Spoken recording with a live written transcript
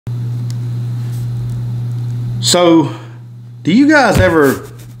So, do you guys ever?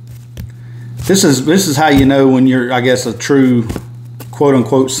 This is how you know when you're, I guess, a true quote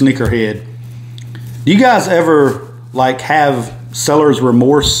unquote sneakerhead. Do you guys ever like have seller's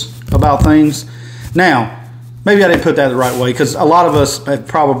remorse about things? Now, maybe I didn't put that the right way, because a lot of us have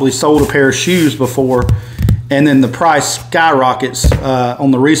probably sold a pair of shoes before, and then the price skyrockets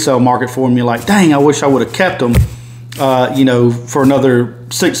on the resale market for them. You're like, dang, I wish I would have kept them, you know, for another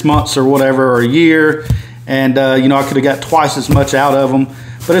 6 months or whatever, or a year. And, you know, I could have got twice as much out of them.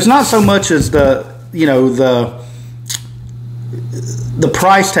 But it's not so much as the, you know, the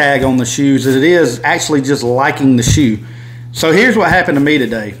price tag on the shoes as it is actually just liking the shoe. So here's what happened to me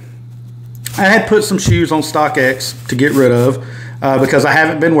today. I had put some shoes on StockX to get rid of because I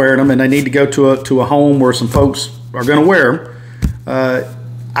haven't been wearing them, and they need to go to a home where some folks are going to wear them.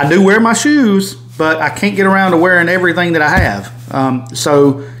 I do wear my shoes, but I can't get around to wearing everything that I have.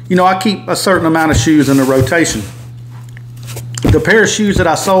 So, you know, I keep a certain amount of shoes in the rotation. The pair of shoes that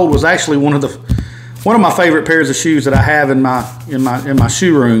I sold was actually one of my favorite pairs of shoes that I have in my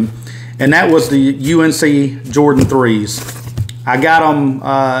shoe room, and that was the UNC Jordan 3s. I got them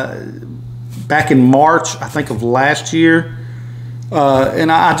back in March, I think, of last year,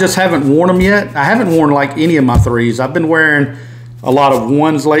 and I just haven't worn them yet. I haven't worn like any of my 3s. I've been wearing a lot of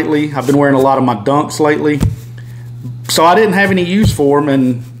 1s lately. I've been wearing a lot of my Dunks lately, so I didn't have any use for them.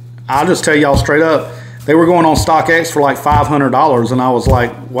 And I'll just tell y'all straight up, they were going on StockX for like $500, and I was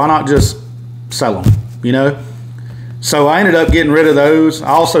like, why not just sell them, you know? So I ended up getting rid of those.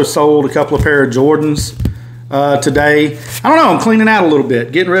 I also sold a couple of pair of Jordans today. I don't know, I'm cleaning out a little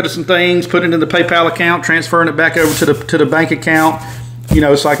bit, getting rid of some things, putting it in the PayPal account, transferring it back over to the bank account, you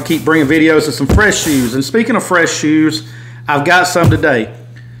know, so I can keep bringing videos of some fresh shoes. And speaking of fresh shoes, I've got some today.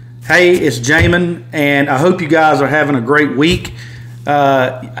 Hey, it's Jamin, and I hope you guys are having a great week.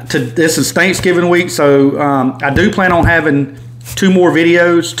 This is Thanksgiving week, so I do plan on having 2 or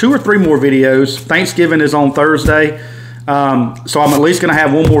 3 more videos. Thanksgiving is on Thursday, so I'm at least going to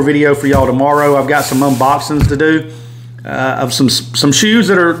have 1 more video for y'all tomorrow. I've got some unboxings to do of some shoes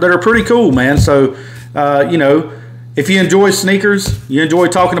that are pretty cool, man. So you know, if you enjoy sneakers, you enjoy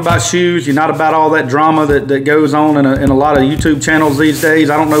talking about shoes, you're not about all that drama that goes on in a lot of YouTube channels these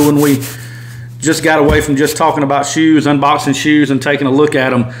days. I don't know when we just got away from just talking about shoes, unboxing shoes, and taking a look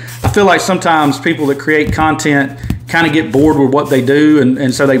at them. I feel like sometimes people that create content kind of get bored with what they do,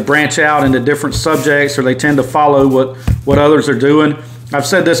 and so they branch out into different subjects, or they tend to follow what others are doing. I've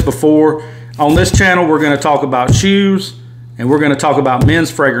said this before. On this channel, we're going to talk about shoes, and we're going to talk about men's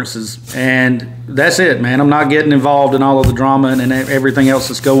fragrances, and that's it, man. I'm not getting involved in all of the drama and everything else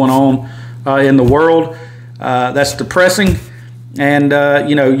that's going on in the world. That's depressing. And,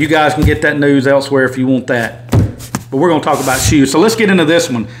 you know, you guys can get that news elsewhere if you want that. But we're going to talk about shoes. So let's get into this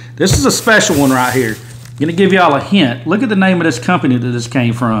one. This is a special one right here. I'm going to give y'all a hint. Look at the name of this company that this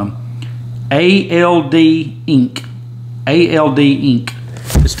came from. ALD Inc. ALD Inc.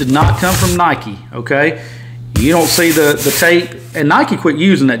 This did not come from Nike, okay? You don't see the tape. And Nike quit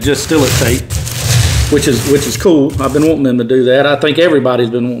using that Just Still It tape, which is cool. I've been wanting them to do that. I think everybody's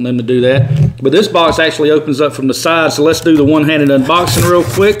been wanting them to do that. But this box actually opens up from the side, so let's do the one-handed unboxing real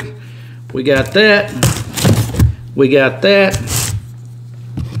quick. We got that. We got that.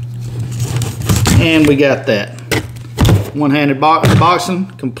 And we got that. One-handed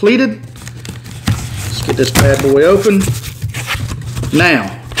unboxing completed. Let's get this bad boy open.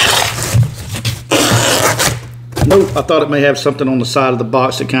 Now. Nope, I thought it may have something on the side of the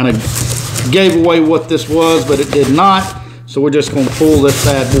box that kind of gave away what this was, but it did not. So we're just going to pull this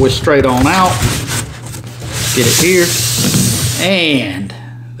bad boy straight on out. Get it here. And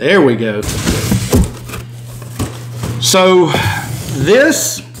there we go. So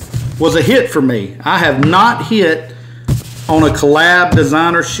this was a hit for me. I have not hit on a collab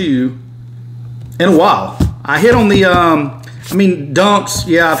designer shoe in a while. I hit on the, I mean, Dunks.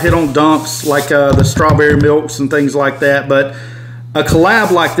 Yeah, I've hit on Dunks, like the strawberry milks and things like that. But a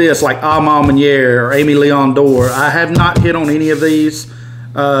collab like this, like Aimé or Aimé Leon Dore, I have not hit on any of these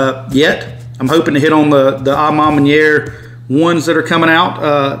yet. I'm hoping to hit on the Aimé ones that are coming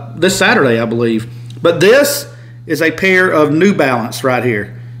out this Saturday, I believe. But this is a pair of New Balance right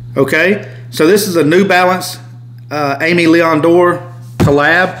here. Okay, so this is a New Balance Aimé Leon Dore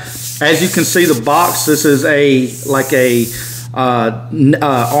collab. As you can see, the box, this is like a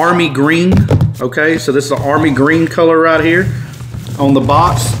army green. Okay, so this is an army green color right here on the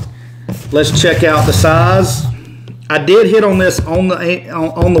box. Let's check out the size. I did hit on this on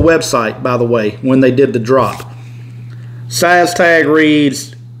the website, by the way, when they did the drop. Size tag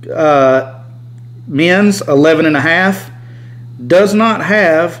reads men's 11.5. Does not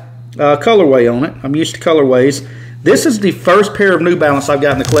have colorway on it. I'm used to colorways. This is the first pair of New Balance I've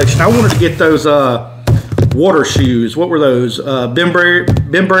got in the collection. I wanted to get those water shoes. What were those?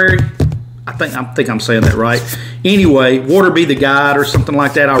 Bimberry. I think I'm saying that right. Anyway, Water Be the Guide or something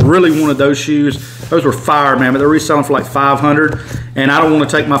like that. I really wanted those shoes. Those were fire, man, but they're reselling for like $500, and I don't want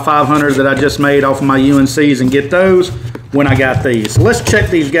to take my $500 that I just made off of my UNCs and get those when I got these. So let's check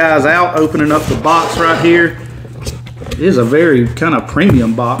these guys out, opening up the box right here. It is a very kind of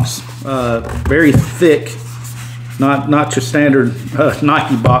premium box, very thick, not your standard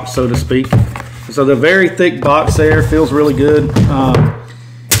Nike box, so to speak. So the very thick box there, feels really good.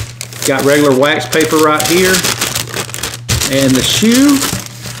 Got regular wax paper right here. And the shoe,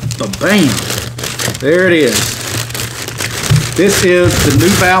 bam, there it is. This is the New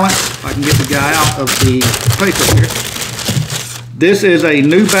Balance. If I can get the guy out of the paper here. This is a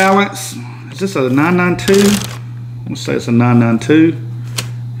New Balance. Is this a 992? I'm gonna say it's a 992.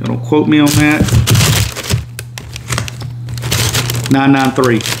 Y'all don't quote me on that.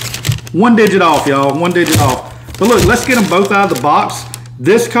 993. One digit off, y'all. One digit off. But look, let's get them both out of the box.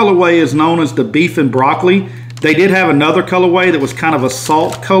 This colorway is known as the Beef and Broccoli. They did have another colorway that was kind of a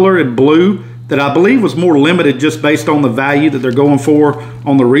salt color and blue that I believe was more limited just based on the value that they're going for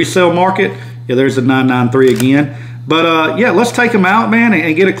on the resale market. Yeah, there's a 993 again. But yeah, let's take them out, man,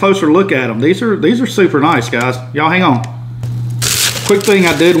 and get a closer look at them. These are super nice, guys. Y'all hang on. Quick thing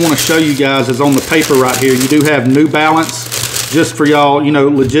I did want to show you guys is on the paper right here. You do have New Balance, just for y'all, you know,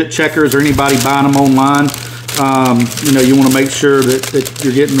 legit checkers or anybody buying them online. You know, you want to make sure that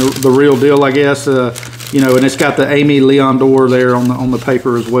you're getting the real deal, I guess. You know, and it's got the Aimé Leon Dore there on the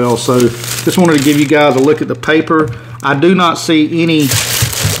paper as well. So just wanted to give you guys a look at the paper. I do not see any.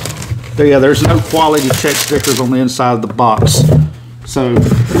 Yeah, there's no quality check stickers on the inside of the box. So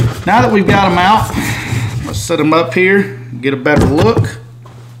now that we've got them out, let's set them up here, get a better look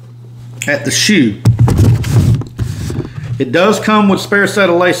at the shoe. It does come with a spare set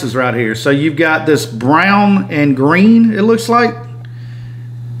of laces right here. So you've got this brown and green, it looks like.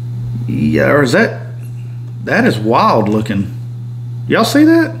 Yeah, or is that is wild looking. Y'all see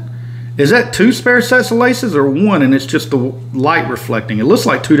that? Is that two spare sets of laces or one and it's just the light reflecting? It looks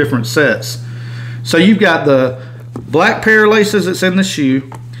like two different sets. So you've got the black pair of laces that's in the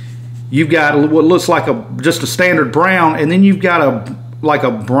shoe. You've got what looks like just a standard brown, and then you've got like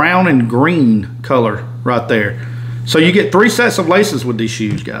a brown and green color right there. So you get three sets of laces with these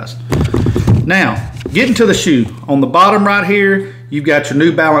shoes, guys. Now, getting to the shoe. On the bottom right here, you've got your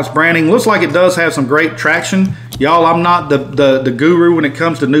New Balance branding. Looks like it does have some great traction. Y'all, I'm not the guru when it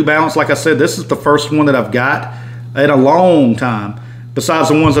comes to New Balance. Like I said, this is the first one that I've got in a long time. Besides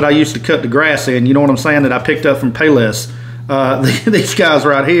the ones that I used to cut the grass in, you know what I'm saying, that I picked up from Payless. These guys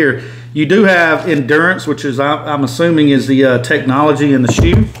right here. You do have Endurance, which is, I'm assuming, is the technology in the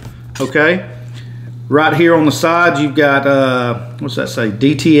shoe. Okay. Right here on the side, you've got, what's that say?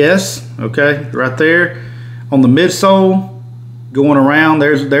 DTS, okay, right there. On the midsole, going around,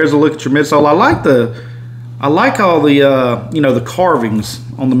 there's a look at your midsole. I like all the, you know, the carvings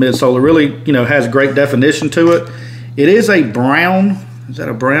on the midsole. It really, you know, has great definition to it. It is a brown, is that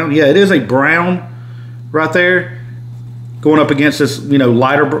a brown? Yeah, it is a brown right there. Going up against this, you know,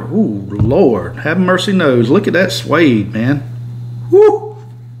 lighter, ooh, Lord, have mercy knows. Look at that suede, man. Woo,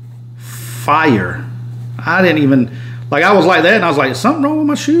 fire. I didn't even, like, I was like that, and I was like, is something wrong with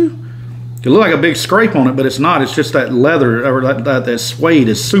my shoe? It looked like a big scrape on it, but it's not. It's just that leather, or that suede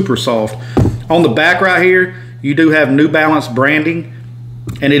is super soft. On the back right here, you do have New Balance branding,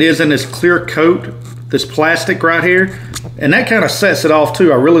 and it is in this clear coat, this plastic right here, and that kind of sets it off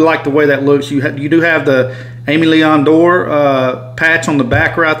too. I really like the way that looks. You do have the Aimé Leon Dore patch on the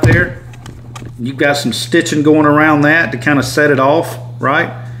back right there. You've got some stitching going around that to kind of set it off,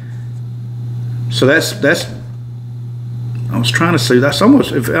 right? So that's I was trying to see, that's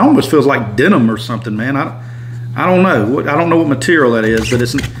almost, it almost feels like denim or something, man. I don't know. I don't know what material that is, but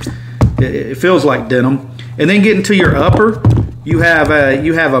it feels like denim. And then getting to your upper, you have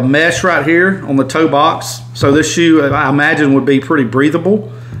a mesh right here on the toe box. So this shoe, I imagine, would be pretty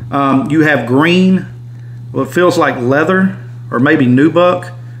breathable. You have green, well, it feels like leather or maybe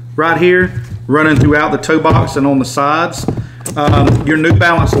nubuck right here, running throughout the toe box and on the sides. Your New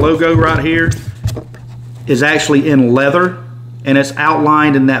Balance logo right here is actually in leather, and it's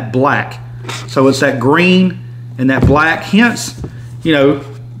outlined in that black. So it's that green and that black, hence, you know,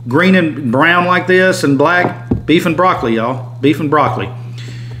 green and brown like this and black. Beef and broccoli, y'all. Beef and broccoli.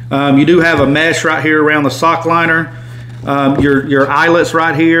 You do have a mesh right here around the sock liner. Your eyelets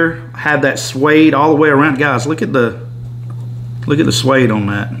right here have that suede all the way around. Guys, look at the suede on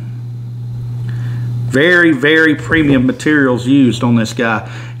that. Very, very premium materials used on this guy.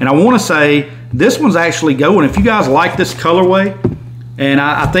 And I want to say this one's actually going. If you guys like this colorway, and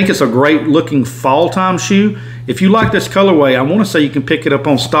I think it's a great looking fall time shoe. If you like this colorway, I want to say you can pick it up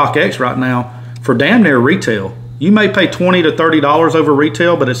on StockX right now for damn near retail. You may pay $20 to $30 over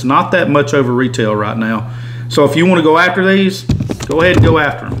retail, but it's not that much over retail right now. So if you want to go after these, go ahead and go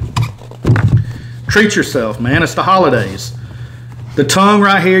after them. Treat yourself, man. It's the holidays. The tongue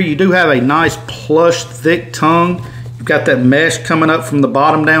right here, you do have a nice plush, thick tongue. You've got that mesh coming up from the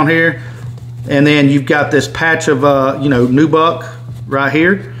bottom down here. And then you've got this patch of, nubuck right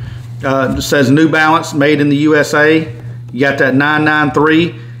here. It says New Balance, made in the USA. You got that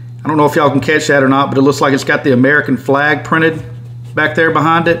 993. I don't know if y'all can catch that or not, but it looks like it's got the American flag printed back there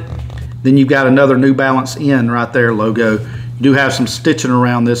behind it. Then you've got another New Balance in right there logo. You do have some stitching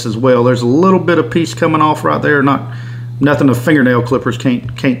around this as well. There's a little bit of piece coming off right there. Nothing the fingernail clippers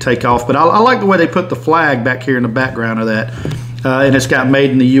can't take off, but I like the way they put the flag back here in the background of that. And it's got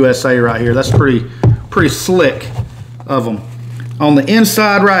made in the USA right here. That's pretty slick of them. On the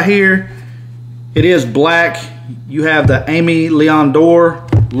inside right here, it is black. You have the Aimé Leon Dore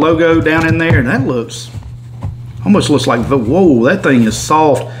logo down in there, and that almost looks like, whoa, that thing is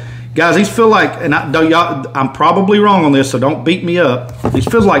soft. Guys, these feel like, and I'm probably wrong on this, so don't beat me up. These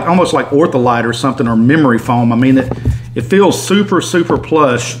feels like almost like Ortholite or something, or memory foam. I mean, it feels super, super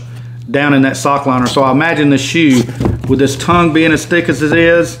plush down in that sock liner. So I imagine the shoe, with this tongue being as thick as it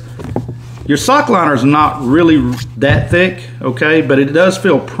is, your sock liner is not really that thick, okay, but it does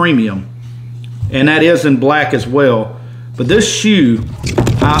feel premium. And that is in black as well. But this shoe,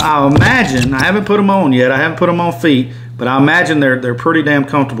 I imagine, I haven't put them on yet, I haven't put them on feet, but I imagine they're pretty damn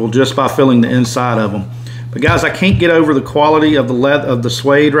comfortable just by feeling the inside of them. But guys, I can't get over the quality of the leather, of the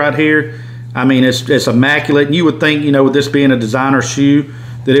suede right here. I mean, it's immaculate. And you would think, with this being a designer shoe,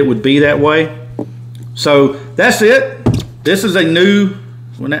 that it would be that way. So that's it. This is a new,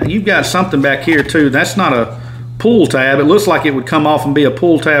 you've got something back here too. That's not a pull tab. It looks like it would come off and be a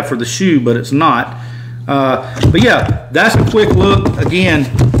pull tab for the shoe, but it's not. But yeah, that's a quick look again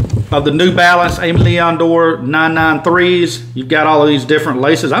of the New Balance Aimé Leon Dore 993s. You've got all of these different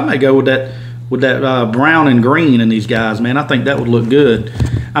laces. I may go with that brown and green in these guys, man. I think that would look good.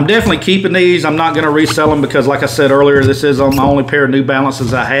 I'm definitely keeping these. I'm not going to resell them because, like I said earlier, this is on my only pair of New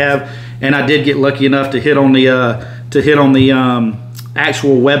Balances I have, and I did get lucky enough to hit on the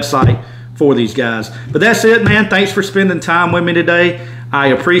actual website for these guys. But that's it, man. Thanks for spending time with me today. I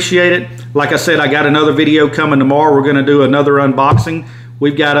appreciate it. Like I said, I got another video coming tomorrow. We're going to do another unboxing.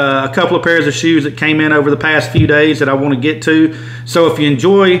 We've got a couple of pairs of shoes that came in over the past few days that I want to get to. So if you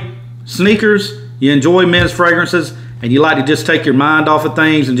enjoy sneakers, you enjoy men's fragrances, and you like to just take your mind off of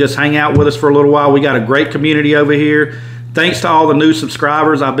things and just hang out with us for a little while, we got a great community over here. Thanks to all the new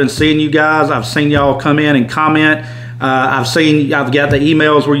subscribers. I've been seeing you guys. I've seen y'all come in and comment. I've got the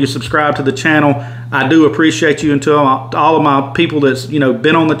emails where you subscribe to the channel. I do appreciate you, and to all of my people that's been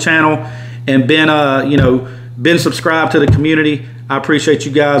on the channel and been subscribed to the community. I appreciate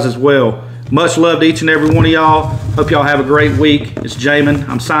you guys as well. Much love to each and every one of y'all. Hope y'all have a great week. It's Jamin.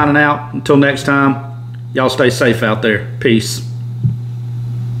 I'm signing out. Until next time, y'all stay safe out there. Peace.